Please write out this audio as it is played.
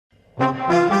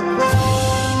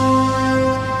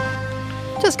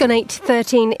Just gone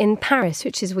 8:13 in Paris,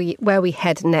 which is where we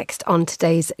head next on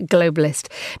today's Globalist.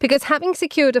 Because having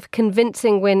secured a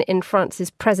convincing win in France's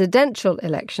presidential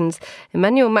elections,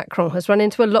 Emmanuel Macron has run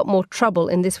into a lot more trouble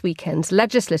in this weekend's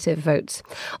legislative votes.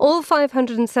 All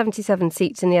 577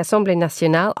 seats in the Assemblée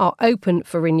Nationale are open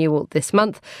for renewal this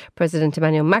month. President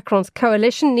Emmanuel Macron's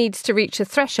coalition needs to reach a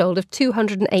threshold of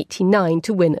 289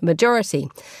 to win a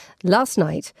majority. Last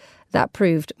night, that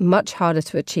proved much harder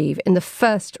to achieve in the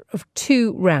first of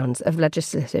two rounds of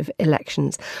legislative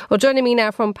elections. Well, joining me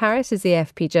now from Paris is the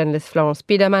AFP journalist Florence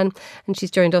Biedermann, and she's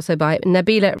joined also by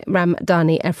Nabila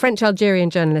Ramdani, a French-Algerian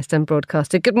journalist and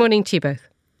broadcaster. Good morning to you both.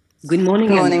 Good morning.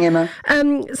 Good morning, Emma.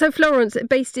 So, Florence,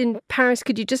 based in Paris,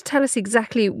 could you just tell us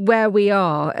exactly where we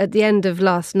are at the end of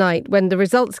last night when the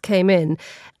results came in?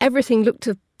 Everything looked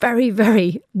very,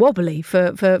 very wobbly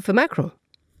for Macron.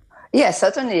 Yes,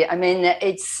 certainly. I mean,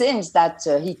 it seems that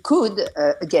he could,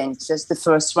 again, just the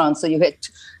first round, so you had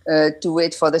to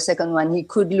wait for the second one, he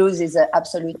could lose his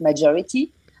absolute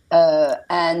majority.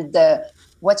 And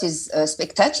what is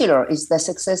spectacular is the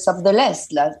success of the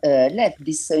left,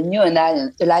 this new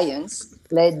alliance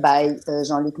led by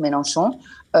Jean-Luc Mélenchon,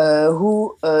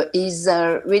 who is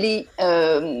really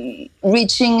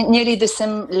reaching nearly the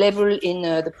same level in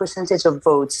the percentage of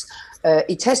votes.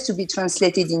 It has to be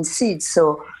translated in seats,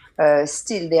 so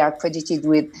still they are credited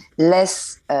with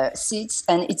less seats,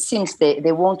 and it seems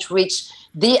they won't reach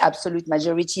the absolute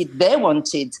majority they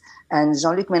wanted. And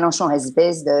Jean-Luc Mélenchon has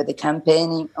based the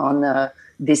campaign on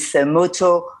this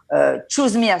motto,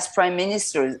 choose me as prime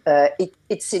minister.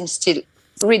 It seems still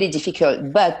really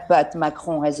difficult, but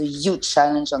Macron has a huge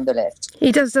challenge on the left.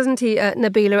 He does, doesn't he,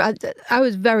 Nabila? I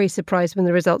was very surprised when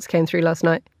the results came through last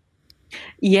night.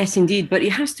 Yes, indeed. But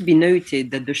it has to be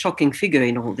noted that the shocking figure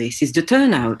in all this is the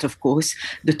turnout, of course.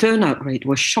 The turnout rate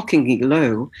was shockingly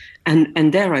low.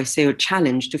 And dare I say, a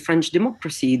challenge to French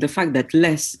democracy. The fact that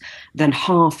less than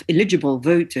half eligible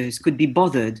voters could be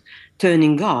bothered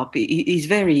turning up is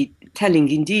very telling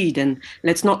indeed. And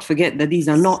let's not forget that these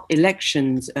are not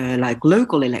elections like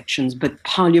local elections, but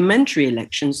parliamentary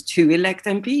elections to elect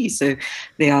MPs. So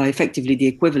they are effectively the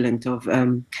equivalent of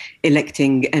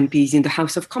electing MPs in the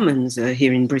House of Commons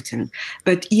here in Britain.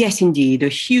 But yes, indeed, a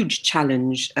huge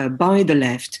challenge by the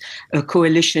left, a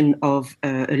coalition of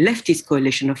a leftist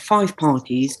coalition of 5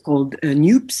 parties called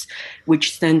NUPES,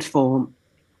 which stand for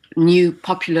New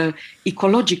Popular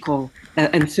Ecological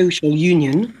and Social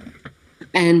Union.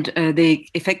 And they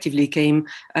effectively came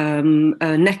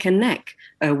neck and neck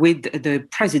with the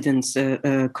president's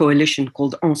coalition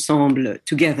called Ensemble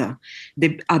together.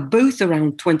 They are both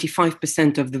around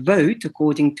 25% of the vote,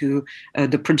 according to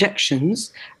the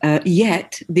projections.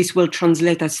 Yet this will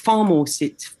translate as far more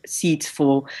seats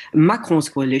for Macron's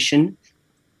coalition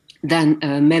than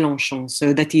Mélenchon.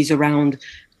 So that is around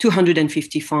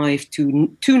 255 to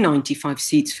 295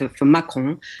 seats for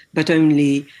Macron, but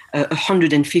only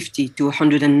 150 to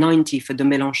 190 for the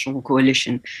Mélenchon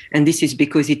coalition. And this is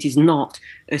because it is not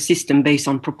a system based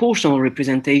on proportional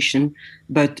representation,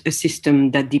 but a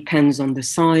system that depends on the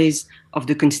size of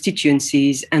the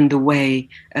constituencies and the way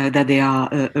that they are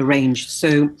arranged.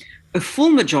 So a full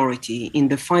majority in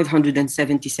the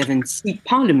 577-seat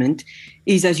parliament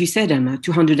is, as you said, Emma,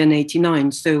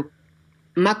 289. So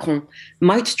Macron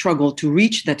might struggle to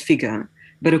reach that figure,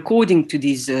 but according to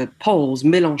these polls,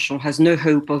 Mélenchon has no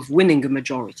hope of winning a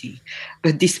majority.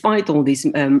 But despite all this,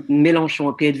 Mélenchon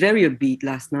appeared very upbeat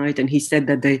last night, and he said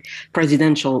that the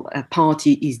presidential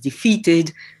party is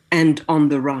defeated and on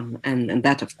the run, and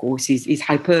that, of course, is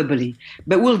hyperbole.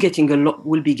 But we'll be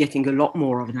getting a lot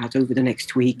more of that over the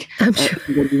next week. I'm sure.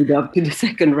 Lead up to the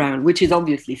second round, which is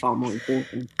obviously far more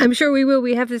important. I'm sure we will.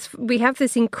 We have this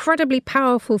incredibly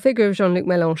powerful figure of Jean-Luc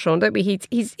Mélenchon, don't we?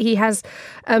 He's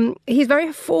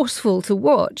very forceful to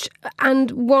watch,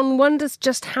 and one wonders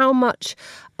just how much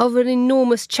of an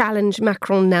enormous challenge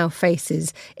Macron now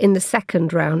faces in the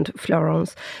second round,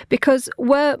 Florence. Because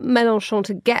were Mélenchon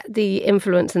to get the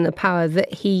influence and the power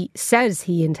that he says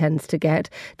he intends to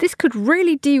get, this could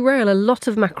really derail a lot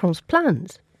of Macron's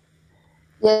plans.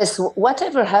 Yes,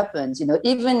 whatever happens,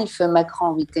 even if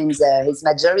Macron retains his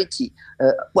majority,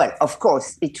 well, of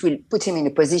course, it will put him in a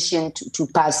position to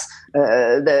pass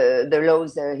the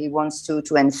laws he wants to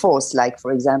enforce, like,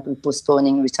 for example,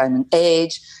 postponing retirement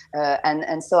age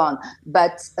and so on.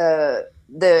 But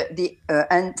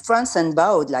and France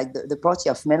Unbowed, like the party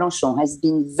of Mélenchon, has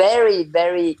been very,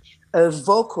 very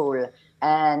vocal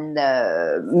and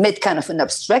made kind of an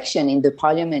obstruction in the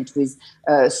parliament with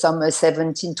some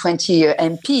 17, 20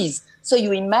 MPs. So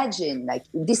you imagine, like,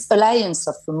 this alliance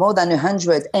of more than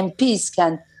 100 MPs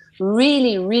can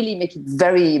really, really make it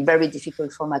very, very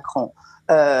difficult for Macron.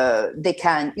 They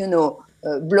can,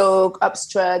 block,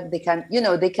 obstruct. They can,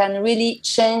 they can really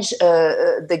change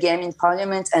the game in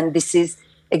Parliament, and this is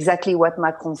exactly what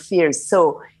Macron fears.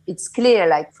 So it's clear,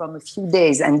 like from a few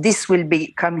days, and this will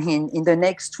be coming in the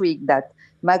next week, that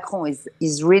Macron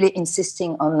is really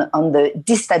insisting on the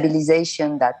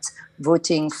destabilization that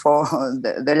voting for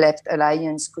the left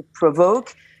alliance could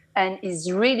provoke, and is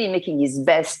really making his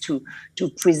best to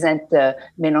present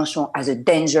Mélenchon as a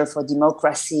danger for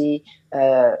democracy,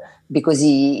 because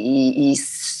he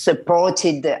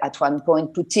supported at one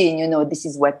point Putin. This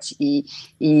is what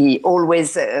he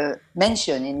always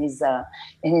mentioned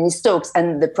in his talks.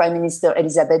 And the Prime Minister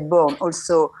Elisabeth Borne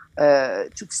also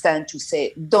took stand to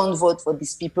say, don't vote for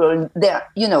these people.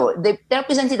 They're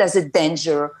presented as a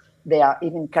danger. They are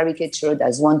even caricatured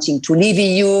as wanting to leave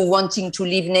EU, wanting to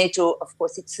leave NATO. Of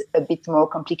course, it's a bit more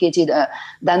complicated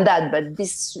than that, but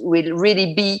this will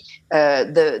really be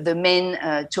the main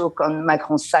talk on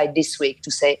Macron's side this week, to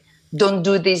say, don't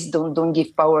do this, don't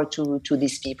give power to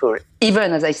these people.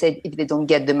 Even, as I said, if they don't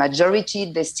get the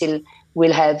majority, they still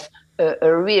will have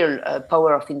a real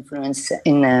power of influence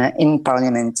in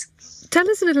Parliament. Tell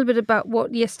us a little bit about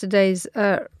what yesterday's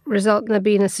result,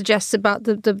 Nabila, suggests about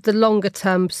the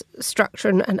longer-term structure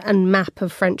and map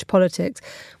of French politics.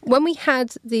 When we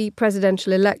had the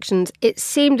presidential elections, it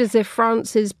seemed as if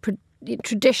France's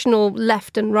traditional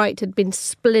left and right had been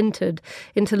splintered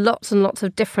into lots and lots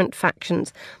of different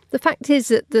factions. The fact is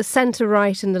that the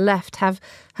centre-right and the left have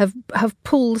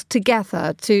pulled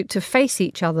together to face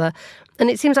each other, and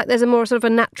it seems like there's a more sort of a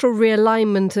natural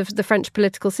realignment of the French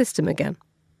political system again.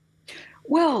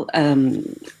 Well,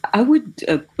 I would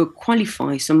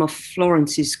qualify some of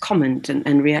Florence's comment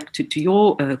and react to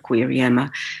your query, Emma.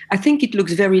 I think it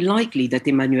looks very likely that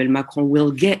Emmanuel Macron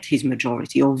will get his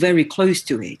majority, or very close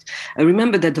to it.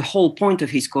 Remember that the whole point of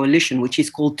his coalition, which is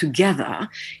called Together,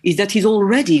 is that he's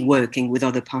already working with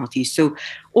other parties. So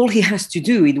all he has to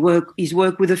do is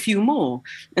work with a few more.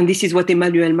 And this is what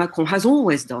Emmanuel Macron has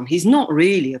always done. He's not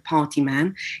really a party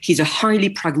man. He's a highly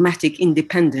pragmatic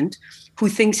independent who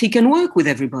thinks he can work with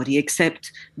everybody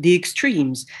except the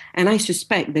extremes. And I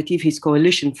suspect that if his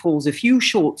coalition falls a few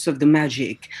short of the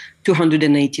magic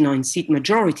 289-seat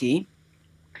majority,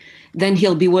 then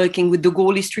he'll be working with the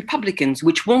Gaullist Republicans,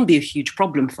 which won't be a huge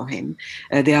problem for him.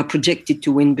 They are projected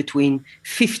to win between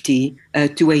 50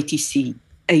 to 80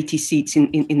 seats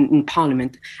in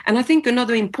Parliament. And I think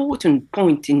another important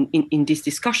point in this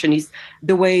discussion is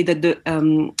the way that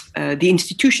the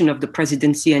institution of the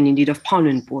presidency and indeed of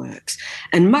Parliament works.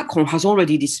 And Macron has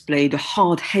already displayed a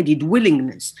hard-headed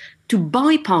willingness to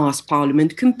bypass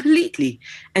Parliament completely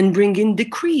and bring in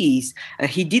decrees.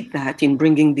 He did that in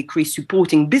bringing decrees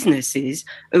supporting businesses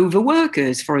over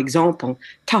workers, for example.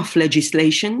 Tough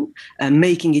legislation,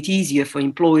 making it easier for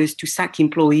employers to sack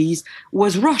employees,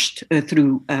 was rushed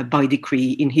through by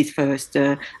decree in his first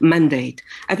mandate.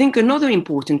 I think another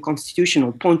important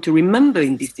constitutional point to remember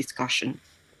in this discussion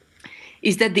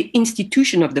is that the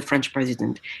institution of the French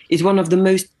president is one of the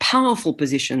most powerful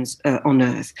positions on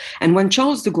earth. And when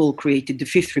Charles de Gaulle created the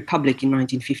Fifth Republic in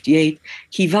 1958,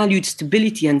 he valued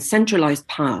stability and centralized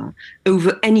power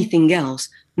over anything else,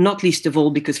 not least of all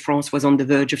because France was on the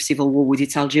verge of civil war with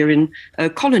its Algerian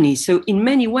colonies. So in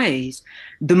many ways,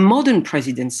 the modern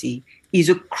presidency is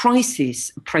a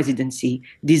crisis presidency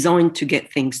designed to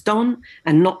get things done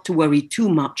and not to worry too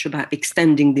much about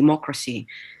extending democracy.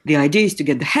 The idea is to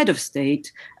get the head of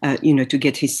state, to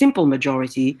get his simple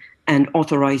majority and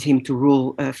authorize him to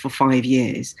rule for 5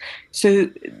 years. So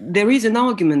there is an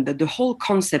argument that the whole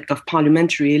concept of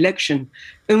parliamentary election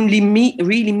only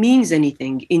really means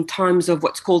anything in times of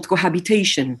what's called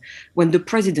cohabitation, when the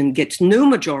president gets no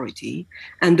majority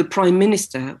and the prime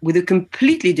minister with a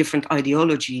completely different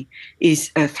ideology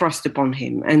is thrust upon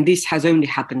him. And this has only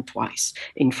happened twice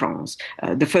in France.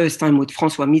 The first time with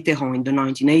François Mitterrand in the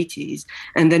 1980s,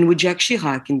 and then with Jacques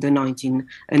Chirac in the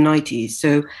 1990s.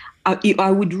 So I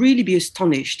would really be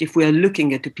astonished if we are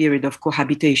looking at a period of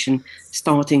cohabitation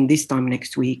starting this time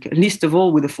next week, least of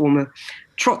all with a former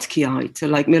Trotskyite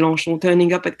like Mélenchon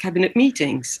turning up at cabinet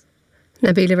meetings.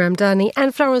 Nabila Ramdani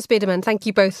and Florence Biedermann, thank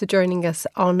you both for joining us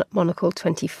on Monocle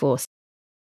 24.